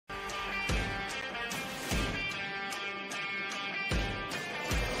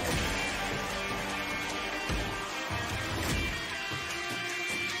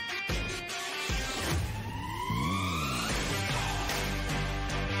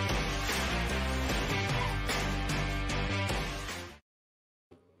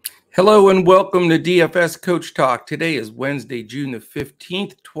Hello and welcome to DFS Coach Talk. Today is Wednesday, June the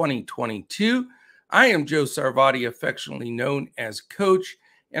 15th, 2022. I am Joe Sarvati, affectionately known as Coach,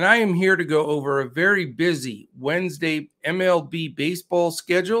 and I am here to go over a very busy Wednesday MLB baseball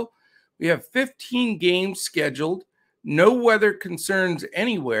schedule. We have 15 games scheduled, no weather concerns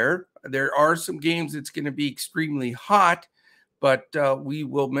anywhere. There are some games that's going to be extremely hot, but we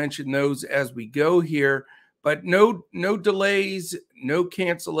will mention those as we go here. But no delays, no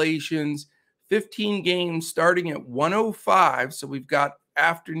cancellations, 15 games starting at 1:05. So we've got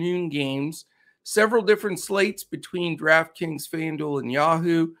afternoon games, several different slates between Draftkings Fanduel and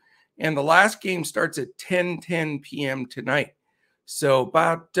Yahoo. And the last game starts at 10:10 p.m. tonight. So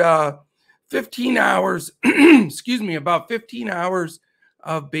about 15 hours, excuse me, about 15 hours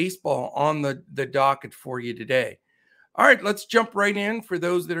of baseball on the docket for you today. All right, let's jump right in. For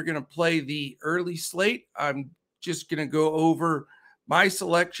those that are going to play the early slate, I'm just going to go over my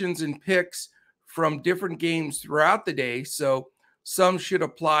selections and picks from different games throughout the day. So some should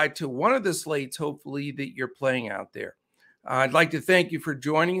apply to one of the slates, hopefully, that you're playing out there. I'd like to thank you for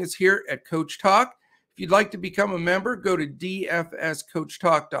joining us here at Coach Talk. If you'd like to become a member, go to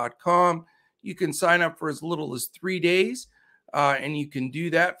dfscoachtalk.com. You can sign up for as little as 3 days, and you can do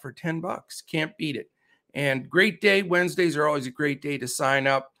that for $10. Can't beat it. And great day. Wednesdays are always a great day to sign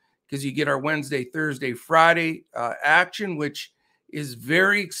up because you get our Wednesday, Thursday, Friday action, which is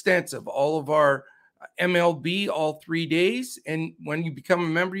very extensive. All of our MLB, all 3 days. And when you become a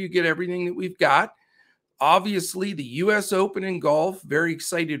member, you get everything that we've got. Obviously, the U.S. Open in golf, very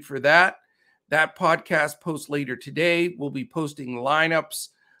excited for that. That podcast posts later today. We'll be posting lineups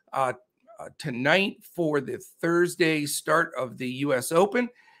tonight for the Thursday start of the U.S. Open.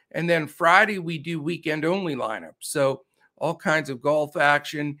 And then Friday, we do weekend-only lineups. So all kinds of golf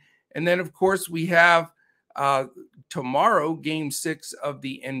action. And then, of course, we have tomorrow, Game 6 of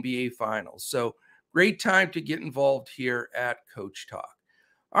the NBA Finals. So great time to get involved here at Coach Talk.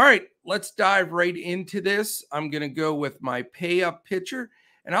 All right, let's dive right into this. I'm going to go with my pay-up pitcher.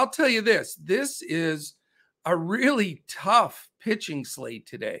 And I'll tell you this is a really tough pitching slate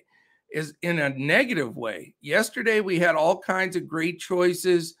today, is in a negative way. Yesterday, we had all kinds of great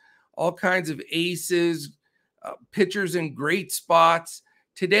choices, all kinds of aces, pitchers in great spots.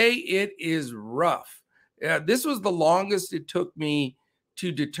 Today, it is rough. This was the longest it took me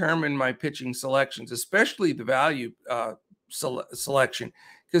to determine my pitching selections, especially the value selection,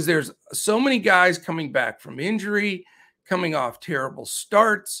 because there's so many guys coming back from injury, coming off terrible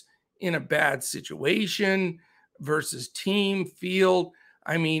starts, in a bad situation versus team, field.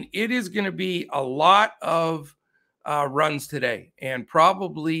 I mean, it is going to be a lot of runs today and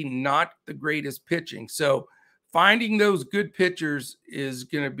probably not the greatest pitching. So finding those good pitchers is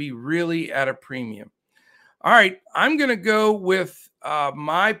going to be really at a premium. All right, I'm going to go with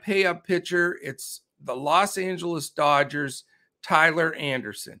my pay-up pitcher. It's the Los Angeles Dodgers, Tyler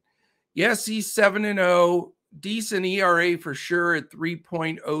Anderson. Yes, he's 7-0, decent ERA for sure at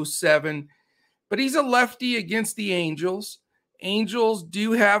 3.07, but he's a lefty against the Angels. Angels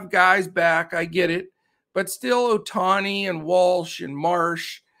do have guys back, I get it, but still Ohtani and Walsh and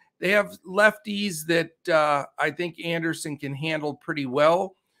Marsh, they have lefties that I think Anderson can handle pretty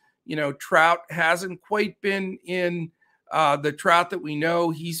well. You know, Trout hasn't quite been in the Trout that we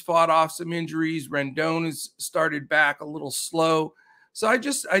know. He's fought off some injuries. Rendon has started back a little slow. So I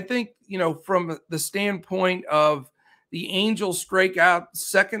think, you know, from the standpoint of the Angels strike out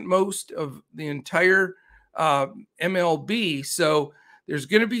second most of the entire MLB. So there's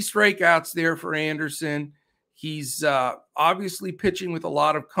going to be strikeouts there for Anderson. He's obviously pitching with a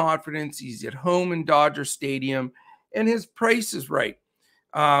lot of confidence. He's at home in Dodger Stadium, and his price is right.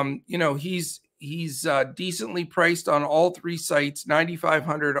 You know, he's decently priced on all three sites,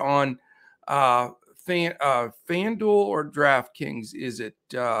 9,500 on FanDuel or DraftKings. Is it?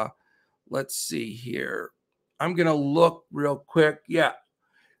 Let's see here. I'm going to look real quick. Yeah,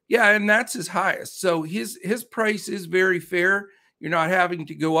 and that's his highest. So his price is very fair. You're not having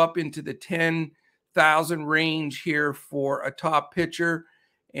to go up into the 10,000 range here for a top pitcher.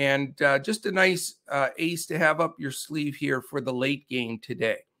 And just a nice ace to have up your sleeve here for the late game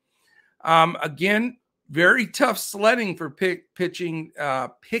today. Again, very tough sledding for picking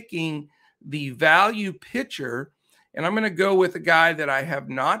the value pitcher. And I'm going to go with a guy that I have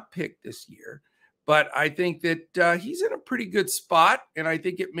not picked this year. But I think that he's in a pretty good spot, and I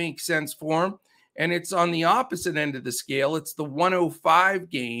think it makes sense for him. And it's on the opposite end of the scale. It's the 105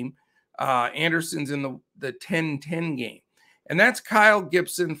 game. Anderson's in the 10-10 game. And that's Kyle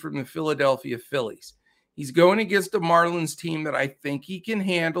Gibson from the Philadelphia Phillies. He's going against a Marlins team that I think he can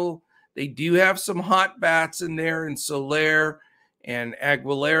handle. They do have some hot bats in there in Soler and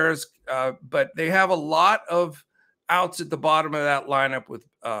Aguilera's, but they have a lot of outs at the bottom of that lineup with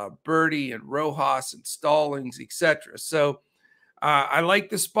Birdie and Rojas and Stallings, etc. So I like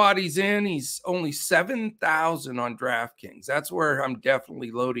the spot he's in. He's only 7,000 on DraftKings. That's where I'm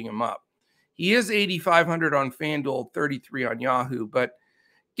definitely loading him up. He is 8,500 on Fanduel, 33 on Yahoo, but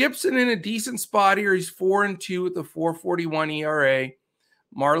Gibson in a decent spot here. He's 4-2 with a 4.41 ERA.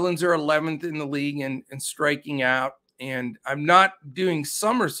 Marlins are 11th in the league in striking out. And I'm not doing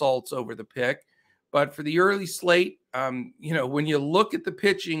somersaults over the pick, but for the early slate, you know, when you look at the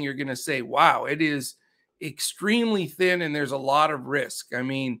pitching, you're going to say, wow, it is extremely thin and there's a lot of risk. I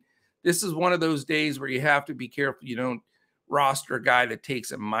mean, this is one of those days where you have to be careful you don't roster a guy that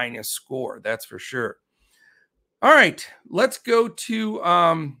takes a minus score. That's for sure. All right, let's go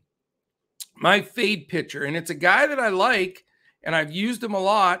to my fade pitcher. And it's a guy that I like, and I've used him a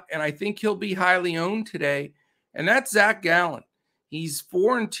lot, and I think he'll be highly owned today. And that's Zach Gallen. He's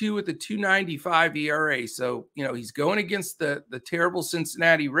 4-2 with a 2.95 ERA. So, you know, he's going against the terrible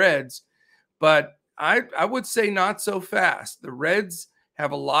Cincinnati Reds, but I would say not so fast. The Reds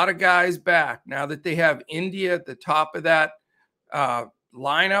have a lot of guys back now that they have India at the top of that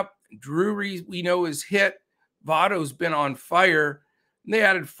lineup. Drury, we know, is hit. Votto's been on fire. And they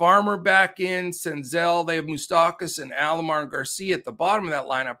added Farmer back in, Senzel. They have Moustakas and Alomar and Garcia at the bottom of that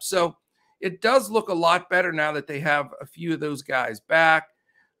lineup. So it does look a lot better now that they have a few of those guys back.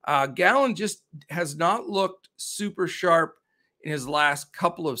 Gallen just has not looked super sharp in his last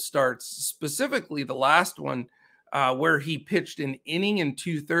couple of starts, specifically the last one where he pitched an inning and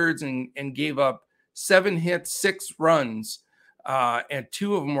 2/3 and gave up 7 hits, 6 runs, and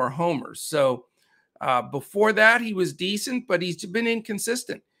 2 of them were homers. So before that, he was decent, but he's been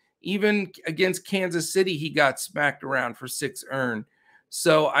inconsistent. Even against Kansas City, he got smacked around for 6 earned.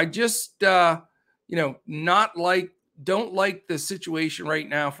 So I just, you know, don't like the situation right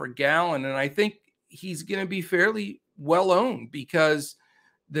now for Gallen. And I think he's going to be fairly well owned because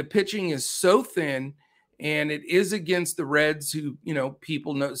the pitching is so thin, and it is against the Reds who, you know,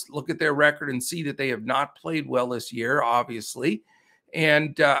 people look at their record and see that they have not played well this year, obviously.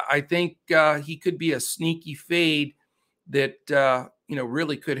 And I think he could be a sneaky fade that, you know,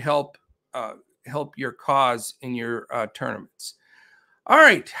 really could help your cause in your tournaments. All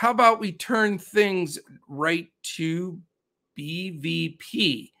right, how about we turn things right to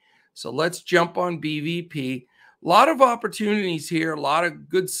BVP? So let's jump on BVP. A lot of opportunities here, a lot of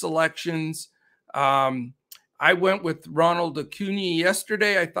good selections. I went with Ronald Acuna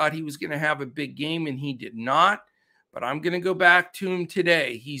yesterday. I thought he was going to have a big game, and he did not. But I'm going to go back to him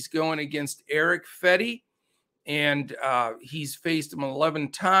today. He's going against Eric Fetty, and he's faced him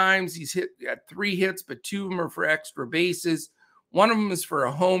 11 times. He's got 3 hits, but 2 of them are for extra bases. 1 of them is for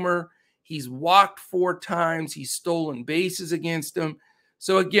a homer. He's walked 4 times. He's stolen bases against him.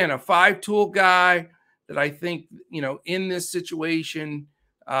 So again, a 5-tool guy that I think, you know, in this situation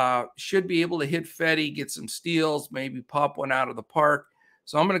should be able to hit Fetty, get some steals, maybe pop one out of the park.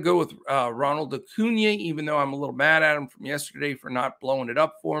 So I'm going to go with Ronald Acuna, even though I'm a little mad at him from yesterday for not blowing it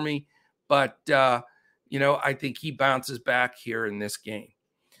up for me. But, you know, I think he bounces back here in this game.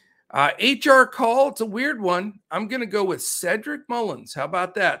 HR call, it's a weird one. I'm going to go with Cedric Mullins. How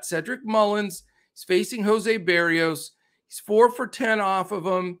about that? Cedric Mullins is facing Jose Berrios. He's 4 for 10 off of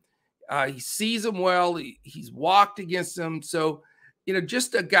him. He sees him well. He's walked against him. So, you know,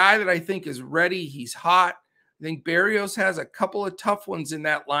 just a guy that I think is ready. He's hot. I think Berrios has a couple of tough ones in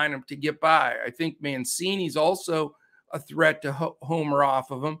that lineup to get by. I think Mancini's also a threat to homer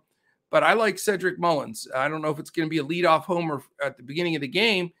off of him. But I like Cedric Mullins. I don't know if it's going to be a leadoff homer at the beginning of the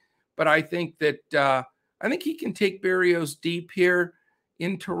game, but I think that he can take Berrios deep here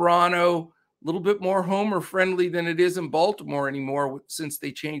in Toronto. A little bit more homer friendly than it is in Baltimore anymore since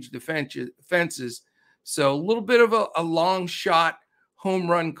they changed the fences. So a little bit of a long shot home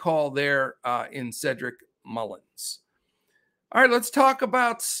run call there in Cedric Mullins. All right, let's talk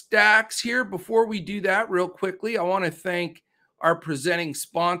about stacks here. Before we do that, real quickly, I want to thank our presenting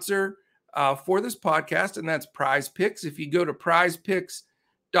sponsor for this podcast, and that's Prizepicks. If you go to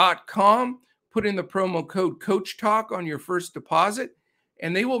prizepicks.com, put in the promo code Coach Talk on your first deposit,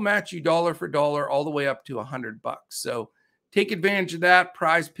 and they will match you dollar for dollar all the way up to $100. So take advantage of that.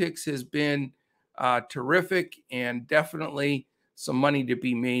 Prizepicks has been terrific, and definitely some money to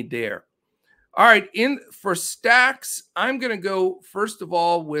be made there. All right, for stacks, I'm going to go first of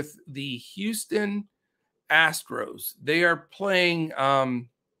all with the Houston Astros. They are playing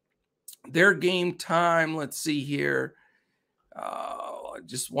their game time. Let's see here. I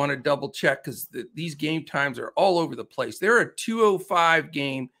just want to double check because these game times are all over the place. They're a 2:05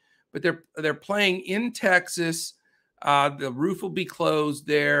 game, but they're playing in Texas. The roof will be closed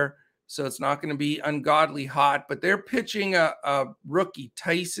there, so it's not going to be ungodly hot. But they're pitching a rookie,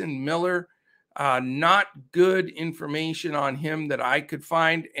 Tyson Miller. Not good information on him that I could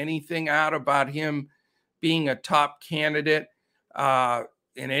find anything out about him being a top candidate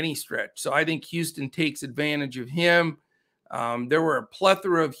in any stretch. So I think Houston takes advantage of him. There were a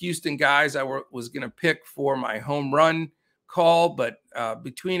plethora of Houston guys I was going to pick for my home run call, but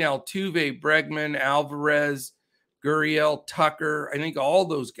between Altuve, Bregman, Alvarez, Gurriel, Tucker, I think all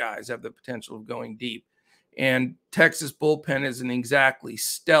those guys have the potential of going deep. And Texas bullpen isn't exactly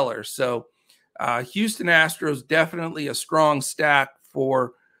stellar. So Houston Astros definitely a strong stack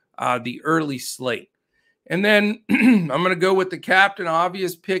for the early slate. And then I'm going to go with the captain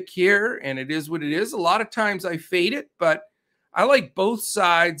obvious pick here, and it is what it is. A lot of times I fade it, but I like both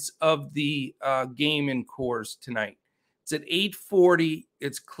sides of the game in Coors tonight. It's at 8:40.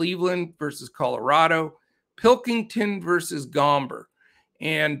 It's Cleveland versus Colorado, Pilkington versus Gomber.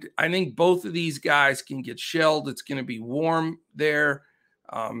 And I think both of these guys can get shelled. It's going to be warm there.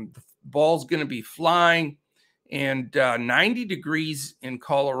 The ball's going to be flying. And 90 degrees in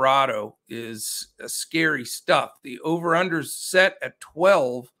Colorado is scary stuff. The over-under's set at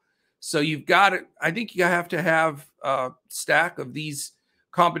 12. So you've got it. I think you have to have a stack of these,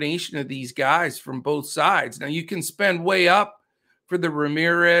 combination of these guys from both sides. Now you can spend way up for the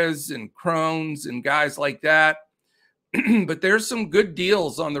Ramirez and Crones and guys like that. But there's some good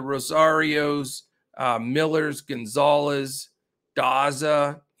deals on the Rosarios, Millers, Gonzalez,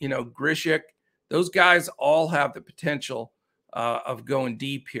 Daza, Grishik. Those guys all have the potential of going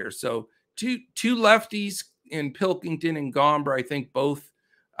deep here. So two lefties in Pilkington and Gomber, I think both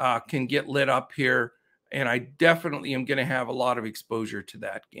can get lit up here. And I definitely am going to have a lot of exposure to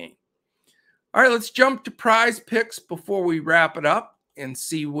that game. All right, let's jump to prize picks before we wrap it up and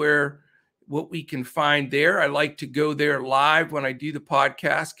see what we can find there. I like to go there live when I do the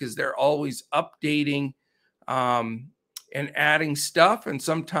podcast because they're always updating and adding stuff and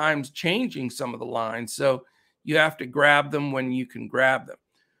sometimes changing some of the lines. So you have to grab them when you can grab them.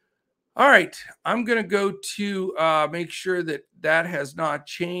 All right, I'm going to go to make sure that has not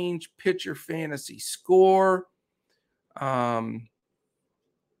changed. Pitcher fantasy score. I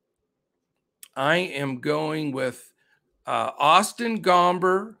am going with Austin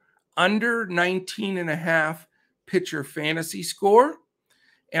Gomber under 19.5 pitcher fantasy score.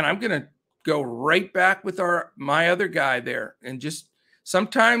 And I'm going to go right back with my other guy there. And just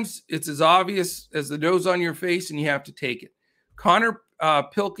sometimes it's as obvious as the nose on your face and you have to take it. Connor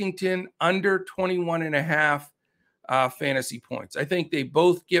Pilkington under 21.5 fantasy points. I think they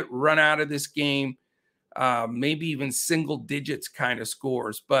both get run out of this game, maybe even single digits kind of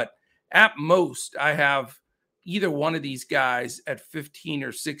scores. But at most, I have either one of these guys at 15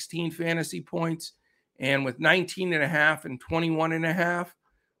 or 16 fantasy points. And with 19.5 and 21.5,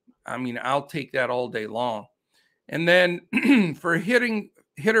 I mean, I'll take that all day long. And then for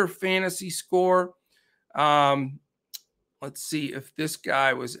hitter fantasy score, let's see if this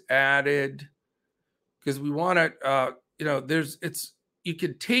guy was added, because we want to, you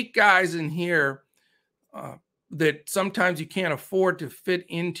could take guys in here that sometimes you can't afford to fit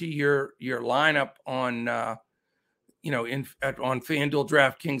into your lineup on, on FanDuel,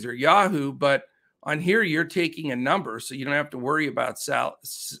 DraftKings, or Yahoo, but on here, you're taking a number, so you don't have to worry about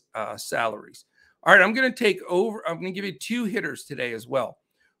salaries. All right, I'm going to give you two hitters today as well.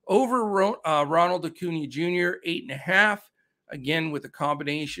 Over Ronald Acuna Jr., 8.5. Again, with a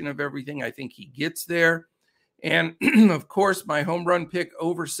combination of everything, I think he gets there. And, of course, my home run pick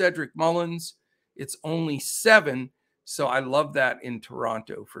over Cedric Mullins. It's only 7, so I love that in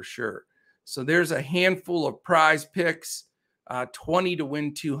Toronto for sure. So there's a handful of prize picks. 20 to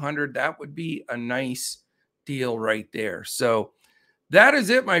win 200. That would be a nice deal right there. So that is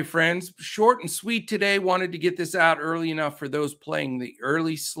it, my friends. Short and sweet today. Wanted to get this out early enough for those playing the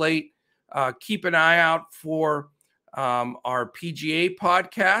early slate. Keep an eye out for our PGA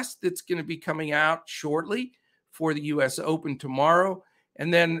podcast that's going to be coming out shortly for the U.S. Open tomorrow.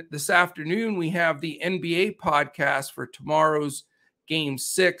 And then this afternoon, we have the NBA podcast for tomorrow's Game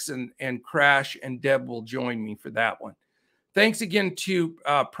 6, and Crash and Deb will join me for that one. Thanks again to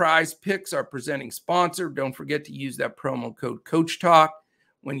Prize Picks, our presenting sponsor. Don't forget to use that promo code CoachTalk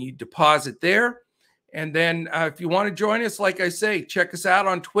when you deposit there. And then if you want to join us, like I say, check us out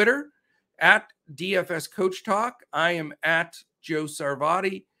on Twitter at DFS Coach Talk. I am at Joe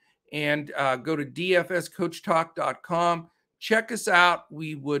Sarvati. And go to dfscoachtalk.com. Check us out.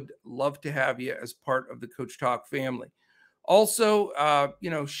 We would love to have you as part of the Coach Talk family. Also,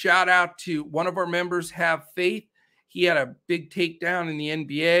 shout out to one of our members, Have Faith. He had a big takedown in the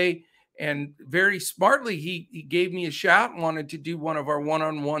NBA, And very smartly, he gave me a shout and wanted to do one of our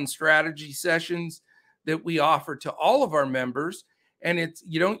one-on-one strategy sessions that we offer to all of our members. And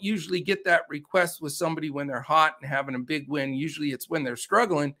you don't usually get that request with somebody when they're hot and having a big win. Usually it's when they're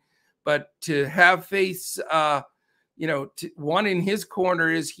struggling. But to have Faith's, one in his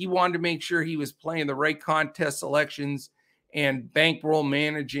corner is he wanted to make sure he was playing the right contest selections and bankroll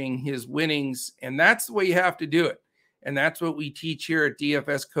managing his winnings. And that's the way you have to do it. And that's what we teach here at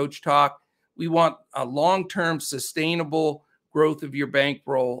DFS Coach Talk. We want a long-term sustainable growth of your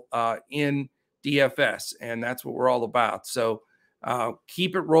bankroll in DFS. And that's what we're all about. So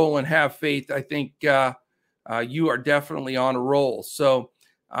keep it rolling, have faith. I think you are definitely on a roll. So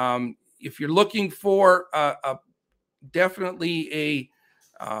if you're looking for definitely a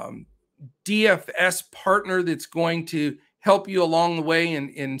DFS partner that's going to help you along the way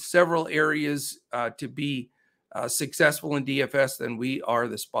in several areas to be successful in DFS, then we are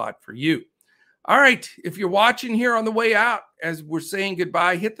the spot for you. All right. If you're watching here on the way out, as we're saying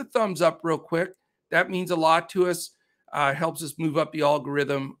goodbye, hit the thumbs up real quick. That means a lot to us. Helps us move up the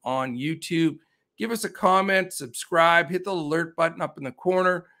algorithm on YouTube. Give us a comment, subscribe, hit the alert button up in the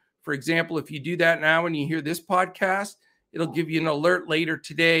corner. For example, if you do that now when you hear this podcast, it'll give you an alert later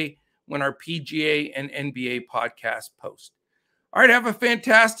today when our PGA and NBA podcast post. All right, have a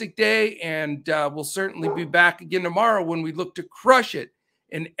fantastic day, and we'll certainly be back again tomorrow when we look to crush it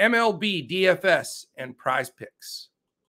in MLB, DFS, and Prize Picks.